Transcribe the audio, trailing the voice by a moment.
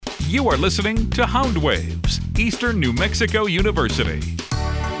You are listening to Houndwaves, Eastern New Mexico University.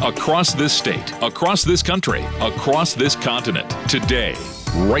 Across this state, across this country, across this continent, today,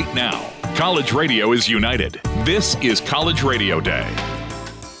 right now, college radio is united. This is College Radio Day.